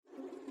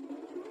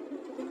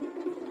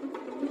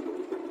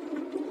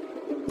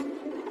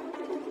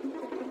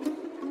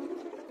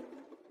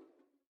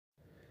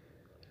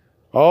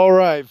All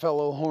right,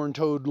 fellow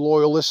Horn-Toed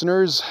loyal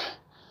listeners,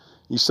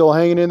 you still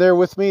hanging in there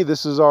with me?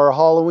 This is our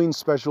Halloween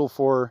special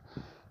for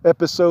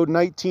episode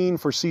 19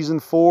 for season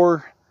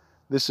 4.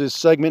 This is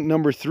segment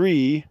number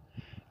 3,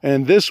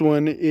 and this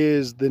one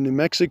is the New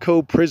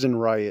Mexico Prison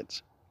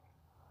Riot.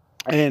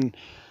 And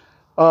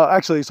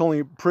actually, it's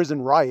only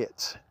Prison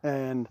Riot.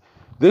 And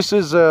this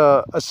is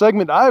a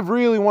segment I've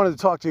really wanted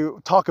to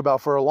talk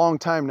about for a long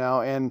time now.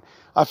 And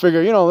I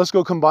figure, let's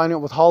go combine it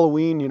with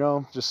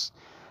Halloween, just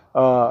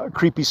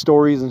creepy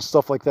stories and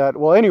stuff like that.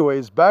 Well,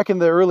 anyways, back in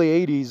the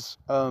early 80s,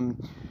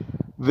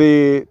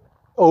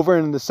 over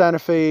in the Sante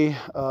Fe,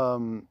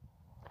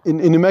 in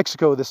New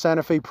Mexico, the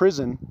Sante Fe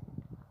prison,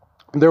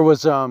 there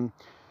was,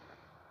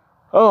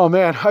 oh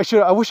man,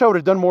 I wish I would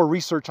have done more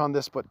research on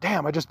this, but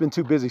damn, I just been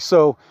too busy.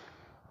 So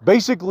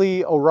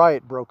basically a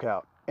riot broke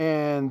out,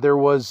 and there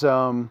was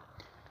a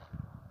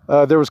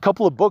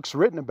couple of books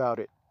written about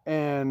it.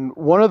 And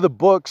one of the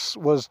books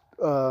was,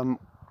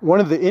 one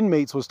of the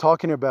inmates was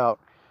talking about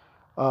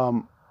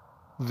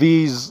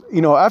these,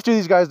 after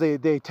these guys, they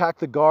attacked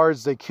the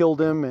guards, they killed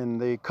them,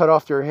 and they cut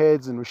off their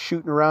heads and was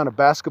shooting around a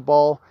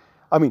basketball.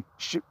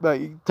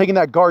 Taking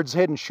that guard's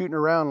head and shooting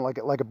around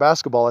like a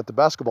basketball at the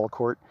basketball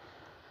court.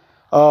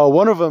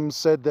 One of them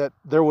said that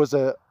there was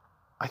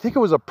I think it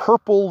was a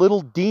purple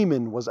little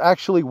demon was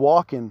actually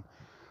walking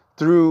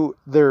through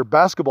their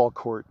basketball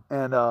court.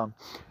 And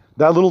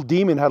that little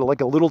demon had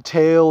like a little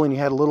tail, and he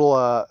had little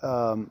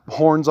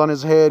horns on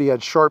his head. He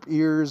had sharp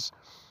ears.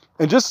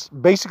 And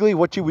just basically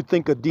what you would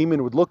think a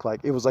demon would look like.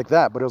 It was like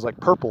that, but it was like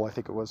purple, I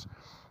think it was.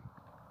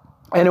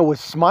 And it was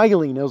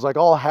smiling. It was like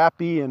all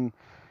happy, and,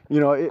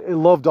 it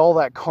loved all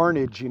that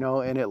carnage,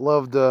 and it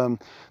loved the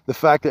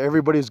fact that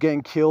everybody was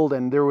getting killed.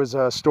 And there was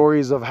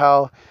stories of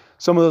how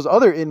some of those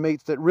other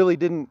inmates that really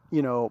didn't,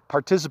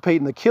 participate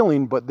in the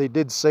killing, but they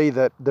did say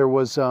that there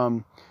was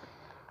some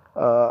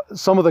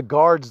of the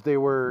guards, they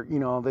were,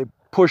 they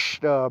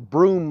pushed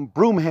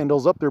broom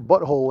handles up their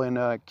butthole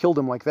and killed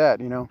them like that,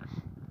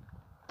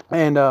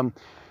 And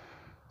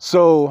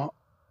so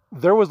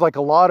there was like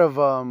a lot of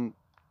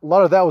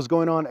that was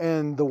going on.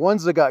 And the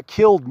ones that got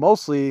killed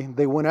mostly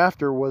they went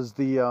after was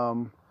the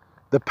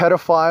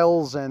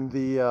pedophiles and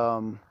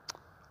the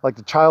like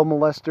the child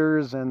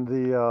molesters and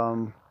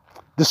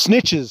the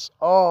snitches.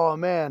 Oh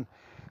man,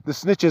 the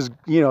snitches,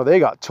 they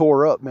got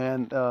tore up,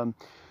 man.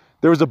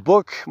 There was a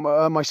book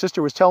my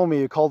sister was telling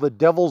me called The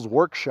Devil's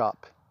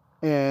Workshop.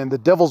 And The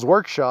Devil's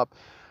Workshop,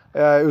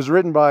 it was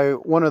written by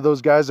one of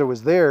those guys that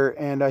was there,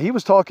 and he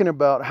was talking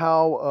about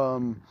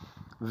how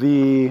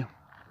the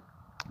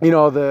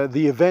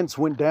events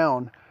went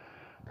down.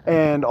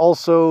 And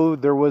also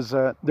there was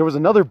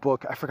another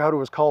book, I forgot what it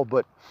was called,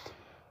 but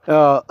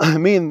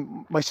me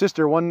and my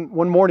sister one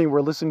morning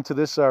were listening to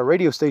this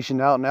radio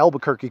station out in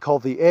Albuquerque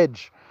called The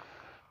Edge.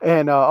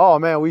 And oh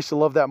man, we used to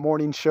love that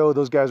morning show.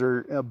 Those guys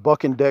were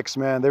bucking decks,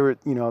 man. They were,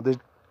 they're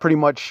pretty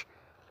much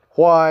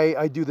why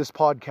I do this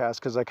podcast,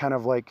 because I kind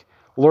of like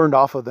learned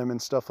off of them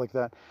and stuff like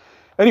that.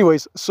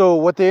 Anyways, so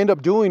what they end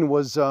up doing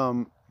was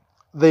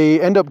they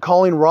end up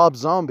calling Rob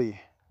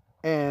Zombie,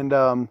 and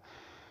I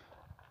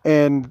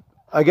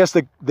guess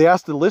they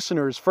asked the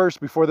listeners first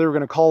before they were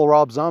going to call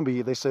Rob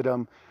Zombie. They said,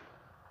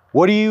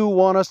 what do you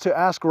want us to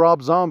ask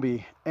Rob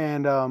Zombie?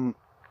 And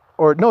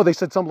or no, they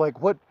said something like,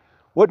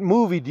 what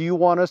movie do you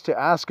want us to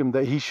ask him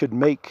that he should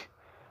make?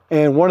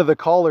 And one of the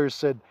callers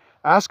said,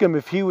 ask him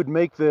if he would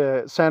make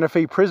the Sante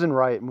Fe Prison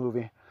Riot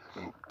movie.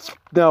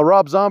 Now,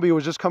 Rob Zombie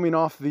was just coming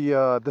off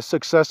the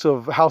success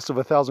of House of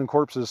a Thousand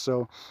Corpses,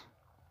 so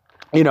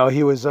he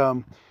was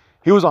on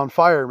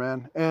fire,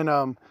 man.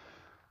 And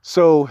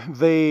so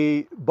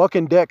they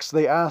bucking decks.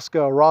 They asked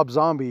Rob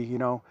Zombie,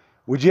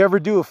 would you ever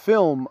do a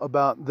film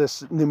about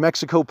this New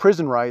Mexico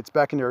prison riots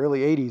back in the early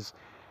 '80s?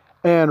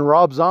 And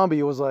Rob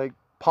Zombie was like,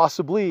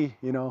 possibly,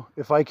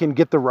 if I can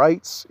get the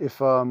rights,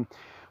 if I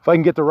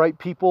can get the right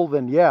people,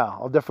 then yeah,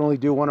 I'll definitely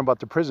do one about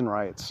the prison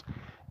riots.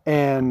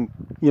 And,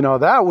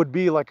 that would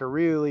be like a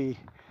really,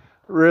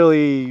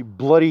 really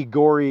bloody,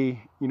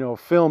 gory,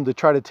 film to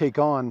try to take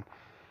on.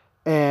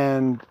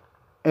 And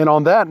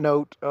on that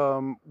note,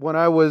 when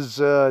I was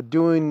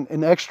doing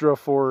an extra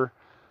for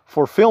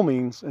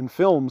filmings and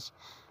films,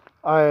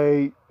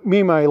 me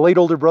and my late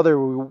older brother,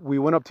 we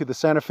went up to the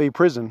Sante Fe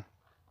prison.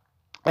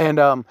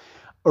 And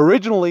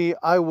originally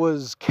I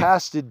was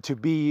casted to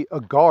be a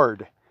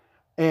guard.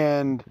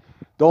 And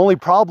the only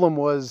problem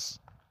was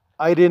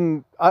I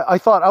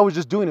thought I was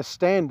just doing a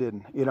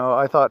stand-in,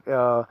 I thought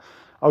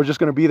I was just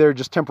going to be there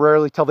just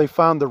temporarily till they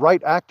found the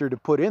right actor to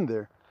put in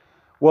there.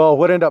 Well,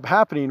 what ended up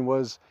happening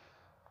was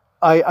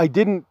I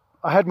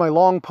had my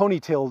long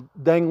ponytail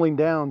dangling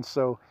down,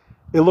 so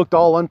it looked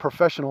all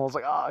unprofessional. I was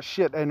like, oh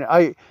shit. And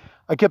I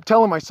kept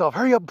telling myself,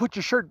 hurry up, put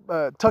your shirt,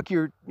 tuck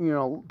your,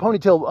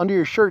 ponytail under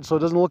your shirt so it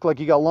doesn't look like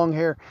you got long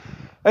hair.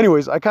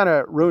 Anyways, I kind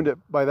of ruined it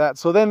by that.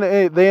 So then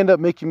they end up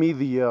making me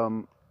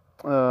the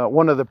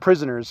one of the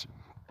prisoners.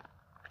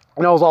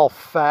 And I was all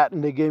fat,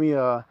 and they gave me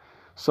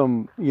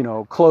some,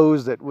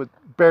 clothes that would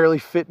barely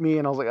fit me.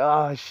 And I was like,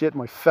 ah, shit,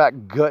 my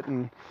fat gut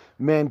and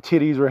man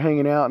titties were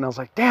hanging out. And I was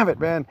like, damn it,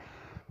 man.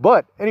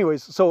 But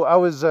anyways, so I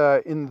was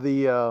in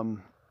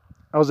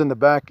the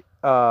back.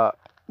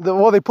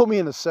 Well, they put me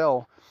in the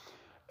cell.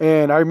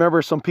 And I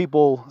remember some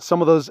people, some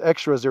of those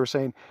extras, they were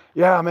saying,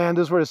 "Yeah, man,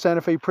 this is where the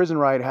Sante Fe Prison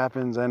Riot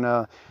happens,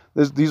 and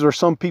these are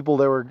some people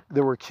that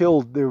were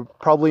killed. They were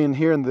probably in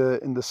here in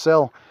the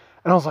cell."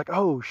 And I was like,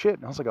 "Oh shit!"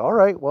 And I was like, "All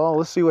right, well,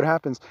 let's see what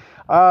happens."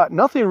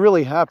 Nothing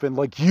really happened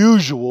like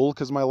usual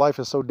because my life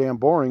is so damn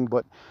boring.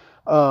 But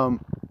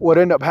what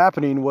ended up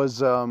happening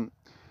was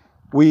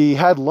we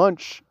had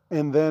lunch,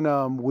 and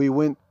then we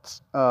went.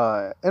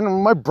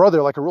 And my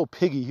brother, like a real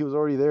piggy, he was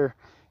already there,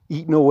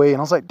 eating away. And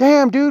I was like,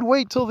 "Damn, dude,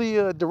 wait till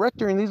the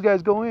director and these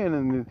guys go in."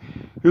 And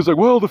he was like,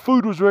 "Well, the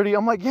food was ready."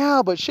 I'm like,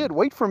 "Yeah, but shit,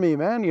 wait for me,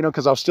 man." You know,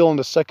 because I was still in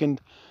the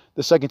second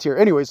tier.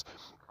 Anyways,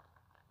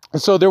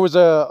 and so there was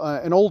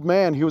an old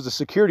man. He was a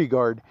security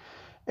guard,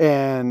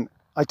 and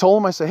I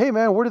told him, I said, "Hey,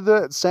 man, where did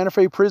the Sante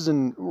Fe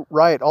Prison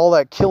Riot, all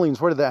that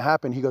killings, where did that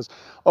happen?" He goes,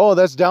 "Oh,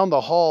 that's down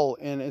the hall,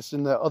 and it's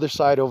in the other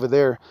side over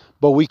there.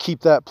 But we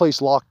keep that place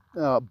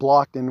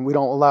blocked, and we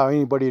don't allow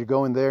anybody to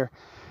go in there."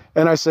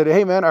 And I said,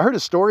 "Hey, man, I heard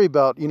a story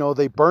about,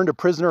 they burned a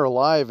prisoner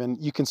alive and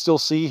you can still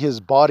see his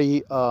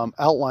body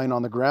outline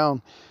on the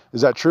ground.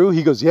 Is that true?"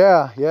 He goes,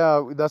 yeah,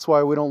 that's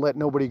why we don't let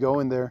nobody go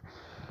in there."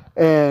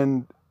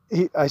 And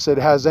I said,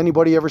 "Has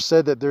anybody ever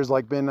said that there's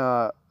like been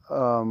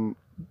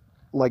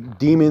like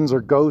demons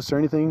or ghosts or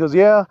anything?" He goes,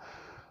 "Yeah,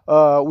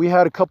 we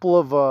had a couple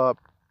of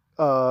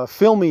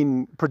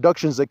filming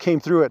productions that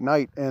came through at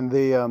night, and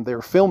they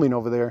were filming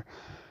over there.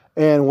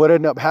 And what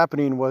ended up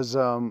happening was,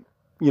 some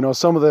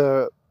of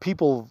the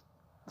people,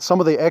 some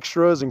of the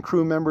extras and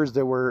crew members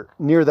that were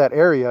near that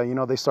area,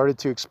 they started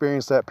to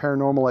experience that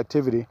paranormal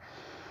activity."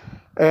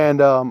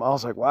 And I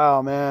was like,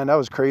 "Wow, man, that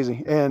was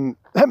crazy." And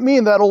me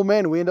and that old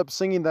man, we ended up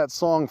singing that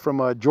song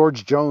from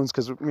George Jones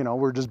because,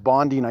 we're just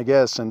bonding, I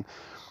guess. And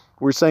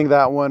we sang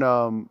that one,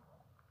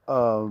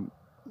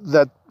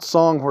 that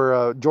song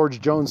where George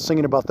Jones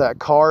singing about that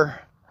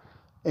car.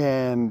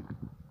 And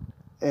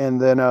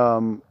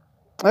then,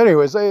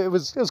 anyways, it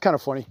was kind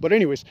of funny. But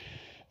anyways,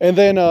 and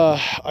then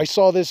I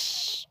saw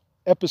this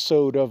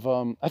episode of,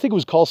 I think it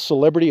was called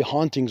Celebrity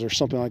Hauntings or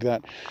something like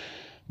that.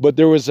 But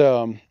there was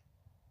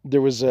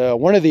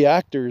one of the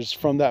actors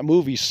from that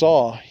movie,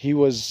 Saw. He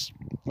was,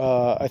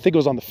 I think it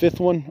was on the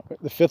fifth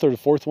or the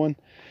fourth one.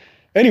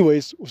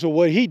 Anyways, so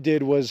what he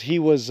did was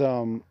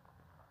him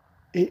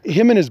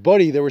and his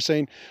buddy, they were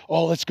saying,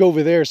 "Oh, let's go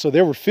over there." So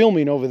they were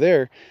filming over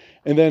there.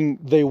 And then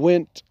they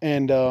went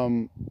and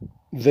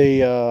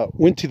they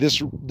went to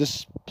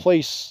this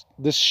place,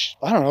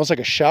 I don't know, it's like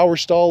a shower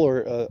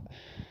stall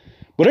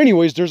but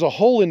anyways, there's a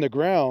hole in the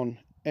ground,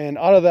 and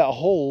out of that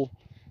hole,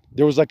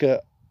 there was like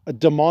a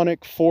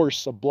demonic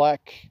force,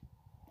 like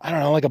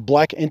a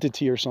black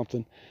entity or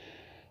something.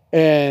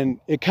 And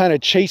it kind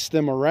of chased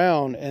them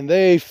around, and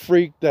they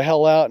freaked the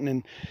hell out.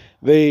 And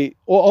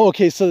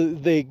so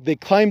they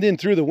climbed in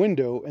through the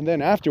window, and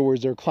then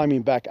afterwards they're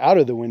climbing back out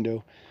of the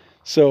window.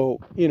 So,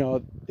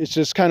 it's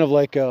just kind of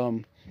like,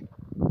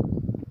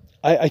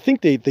 I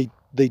think they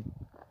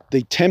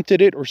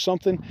tempted it or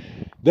something.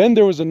 Then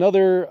there was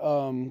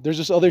there's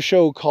this other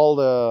show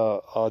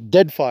called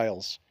Dead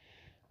Files.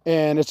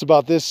 And it's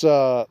about this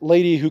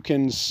lady who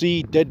can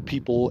see dead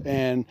people.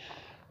 And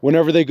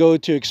whenever they go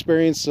to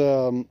experience,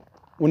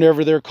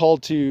 whenever they're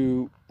called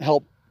to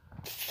help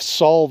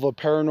solve a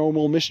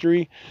paranormal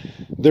mystery,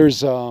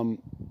 there's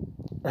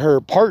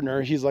her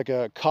partner. He's like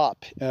a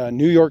cop, a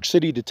New York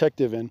City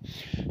detective, and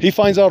he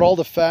finds out all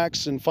the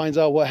facts and finds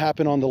out what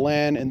happened on the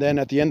land. And then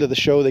at the end of the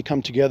show, they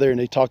come together and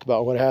they talk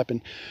about what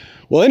happened.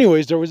 Well,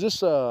 anyways, there was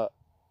this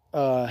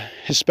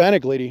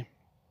Hispanic lady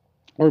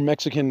or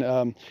Mexican.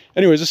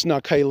 Anyways, this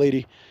Nakai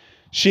lady.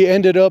 She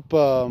ended up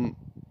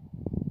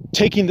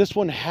taking this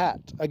one hat.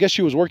 I guess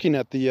she was working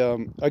at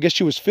I guess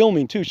she was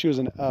filming too. She was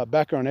a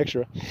background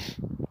extra.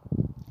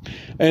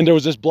 And there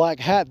was this black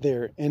hat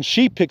there, and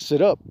she picks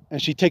it up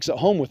and she takes it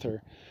home with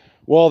her.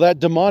 Well, that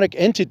demonic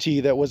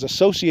entity that was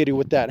associated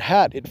with that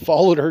hat, it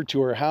followed her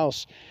to her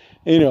house.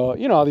 You know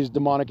how these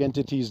demonic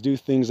entities do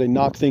things. They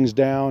knock things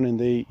down, and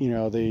they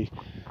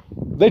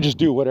just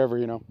do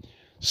whatever,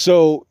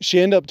 So she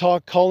ended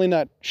up calling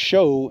that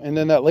show, and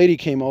then that lady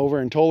came over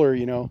and told her,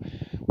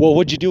 "Well,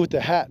 what'd you do with the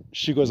hat?"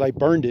 She goes, "I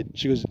burned it."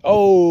 She goes,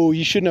 "Oh,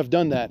 you shouldn't have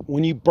done that.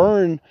 When you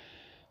burn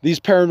these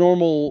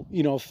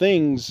paranormal,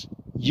 things,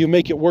 you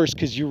make it worse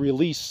because you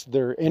release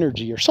their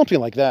energy," or something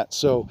like that.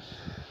 So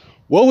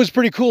what was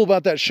pretty cool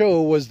about that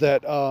show was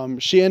that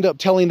she ended up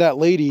telling that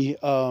lady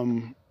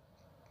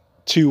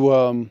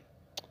to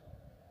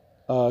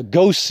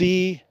go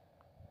see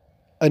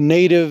a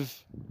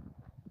native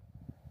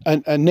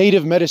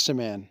medicine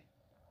man,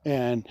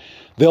 and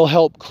they'll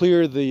help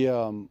clear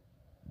the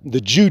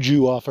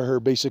juju off of her,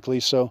 basically.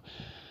 So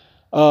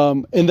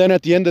and then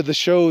at the end of the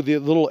show, the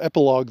little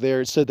epilogue there,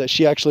 it said that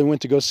she actually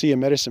went to go see a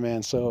medicine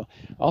man. So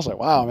I was like,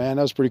 wow, man,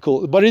 that was pretty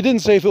cool. But it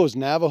didn't say if it was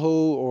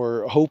Navajo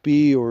or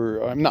Hopi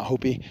or not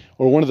Hopi,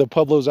 or one of the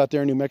pueblos out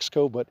there in New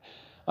Mexico. But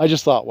I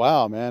just thought,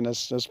 wow, man,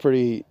 that's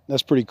pretty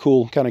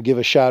cool. Kind of give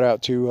a shout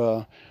out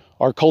to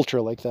our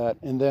culture like that.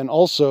 And then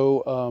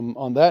also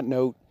on that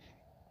note,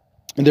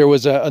 And there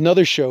was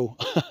another show.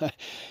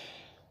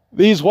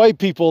 These white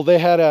people, they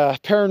had a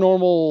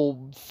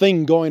paranormal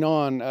thing going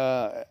on,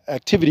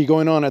 activity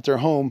going on at their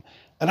home.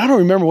 And I don't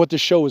remember what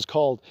this show was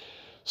called.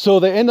 So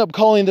they end up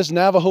calling this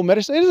Navajo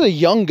medicine. It is a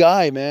young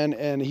guy, man.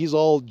 And he's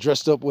all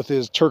dressed up with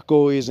his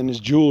turquoise and his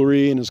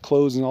jewelry and his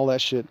clothes and all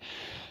that shit.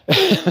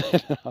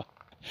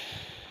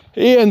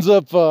 He ends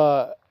up,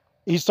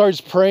 he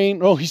starts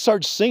praying. Oh, he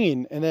starts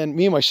singing. And then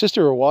me and my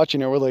sister were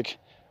watching it. We're like,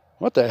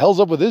 what the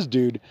hell's up with this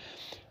dude?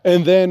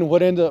 And then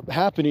what ended up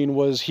happening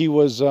was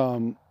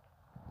after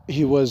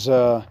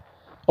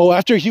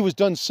he was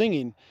done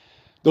singing,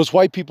 those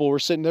white people were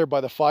sitting there by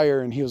the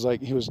fire, and he was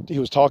like, he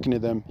was talking to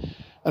them.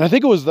 And I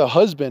think it was the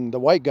husband, the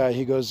white guy.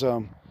 He goes,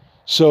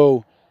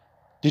 so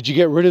did you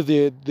get rid of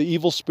the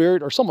evil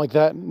spirit or something like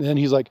that? And then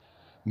he's like,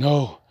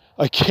 no,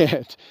 I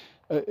can't.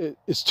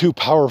 It's too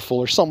powerful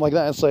or something like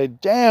that. It's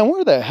like, damn,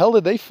 where the hell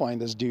did they find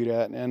this dude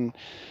at? And,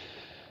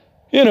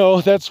 you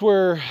know, that's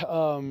where,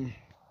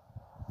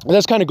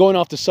 that's kind of going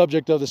off the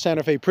subject of the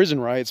Sante Fe prison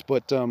riots,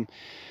 but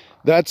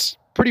that's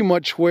pretty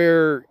much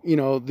where, you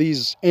know,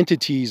 these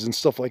entities and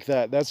stuff like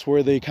that, that's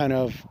where they kind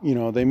of, you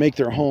know, they make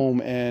their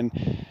home.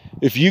 And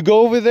if you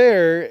go over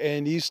there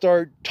and you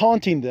start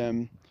taunting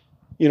them,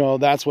 you know,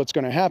 that's what's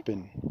going to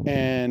happen.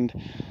 And,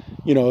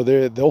 you know,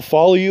 they'll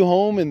follow you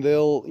home, and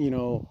they'll, you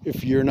know,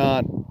 if you're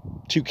not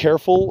too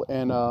careful,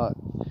 and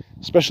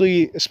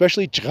especially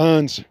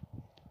Chicans,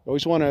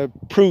 always want to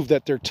prove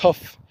that they're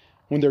tough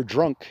when they're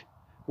drunk.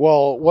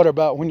 Well, what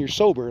about when you're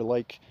sober?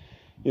 Like,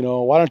 you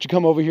know, why don't you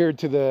come over here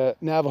to the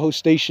Navajo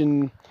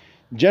station,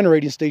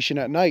 generating station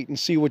at night, and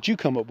see what you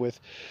come up with?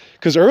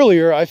 Because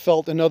earlier I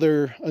felt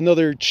another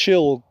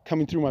chill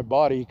coming through my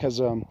body, because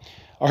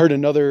I heard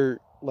another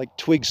like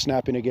twig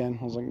snapping again.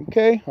 I was like,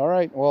 okay, all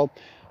right, well,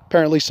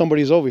 apparently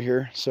somebody's over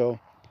here. So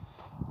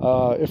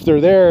if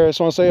they're there, I just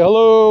want to say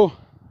hello.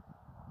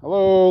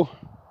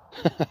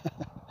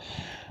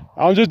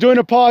 I'm just doing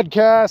a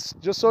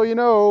podcast, just so you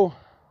know.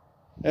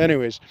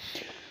 Anyways,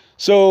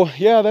 so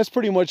yeah, that's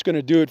pretty much going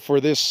to do it for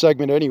this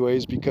segment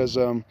anyways, because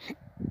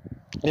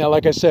yeah,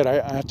 like I said,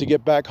 I have to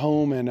get back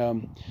home, and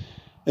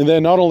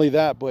then not only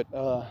that, but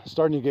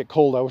starting to get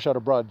cold. I wish I'd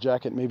have brought a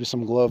jacket, maybe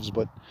some gloves,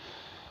 but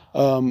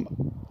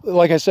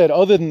like I said,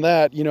 other than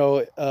that, you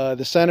know,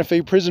 the Sante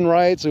Fe prison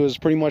riots, it was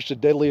pretty much the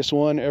deadliest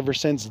one. Ever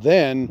since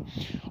then,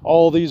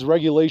 all these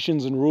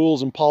regulations and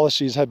rules and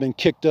policies have been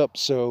kicked up.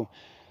 So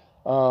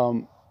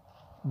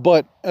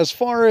but as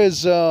far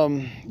as,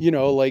 you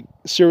know, like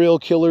serial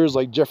killers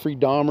like Jeffrey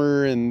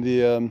Dahmer and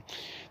the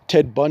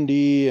Ted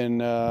Bundy and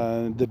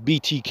the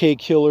BTK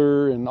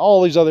killer and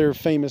all these other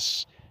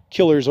famous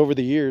killers over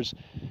the years,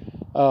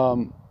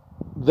 I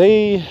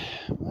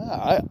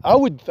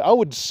would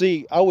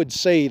say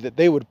that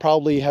they would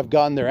probably have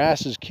gotten their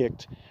asses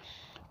kicked,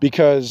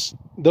 because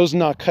those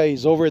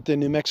Nakais over at the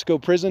New Mexico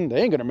prison,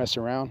 they ain't gonna mess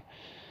around.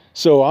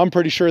 So I'm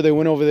pretty sure they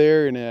went over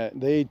there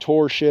and they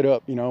tore shit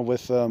up, you know,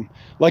 with,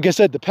 like I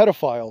said, the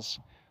pedophiles.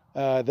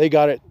 They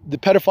got it. The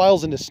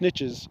pedophiles and the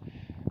snitches,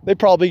 they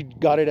probably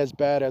got it as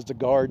bad as the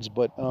guards.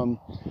 But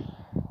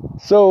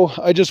so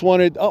I just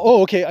wanted,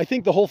 oh, okay. I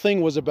think the whole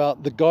thing was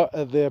about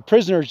the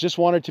prisoners just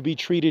wanted to be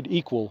treated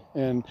equal,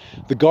 and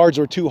the guards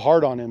were too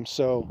hard on him.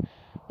 So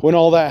when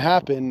all that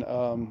happened,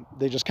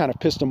 they just kind of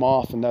pissed him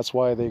off, and that's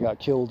why they got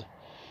killed.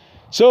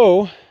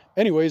 So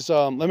anyways,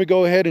 let me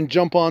go ahead and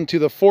jump on to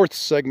the fourth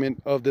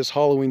segment of this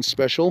Halloween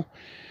special,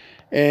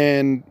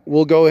 and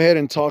we'll go ahead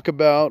and talk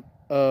about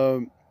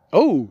oh,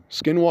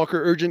 Skinwalker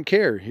Urgent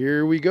Care.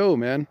 Here we go,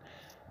 man.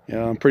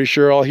 Yeah, I'm pretty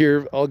sure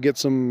I'll get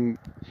some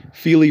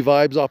feely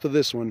vibes off of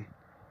this one.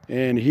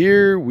 And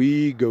here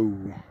we go.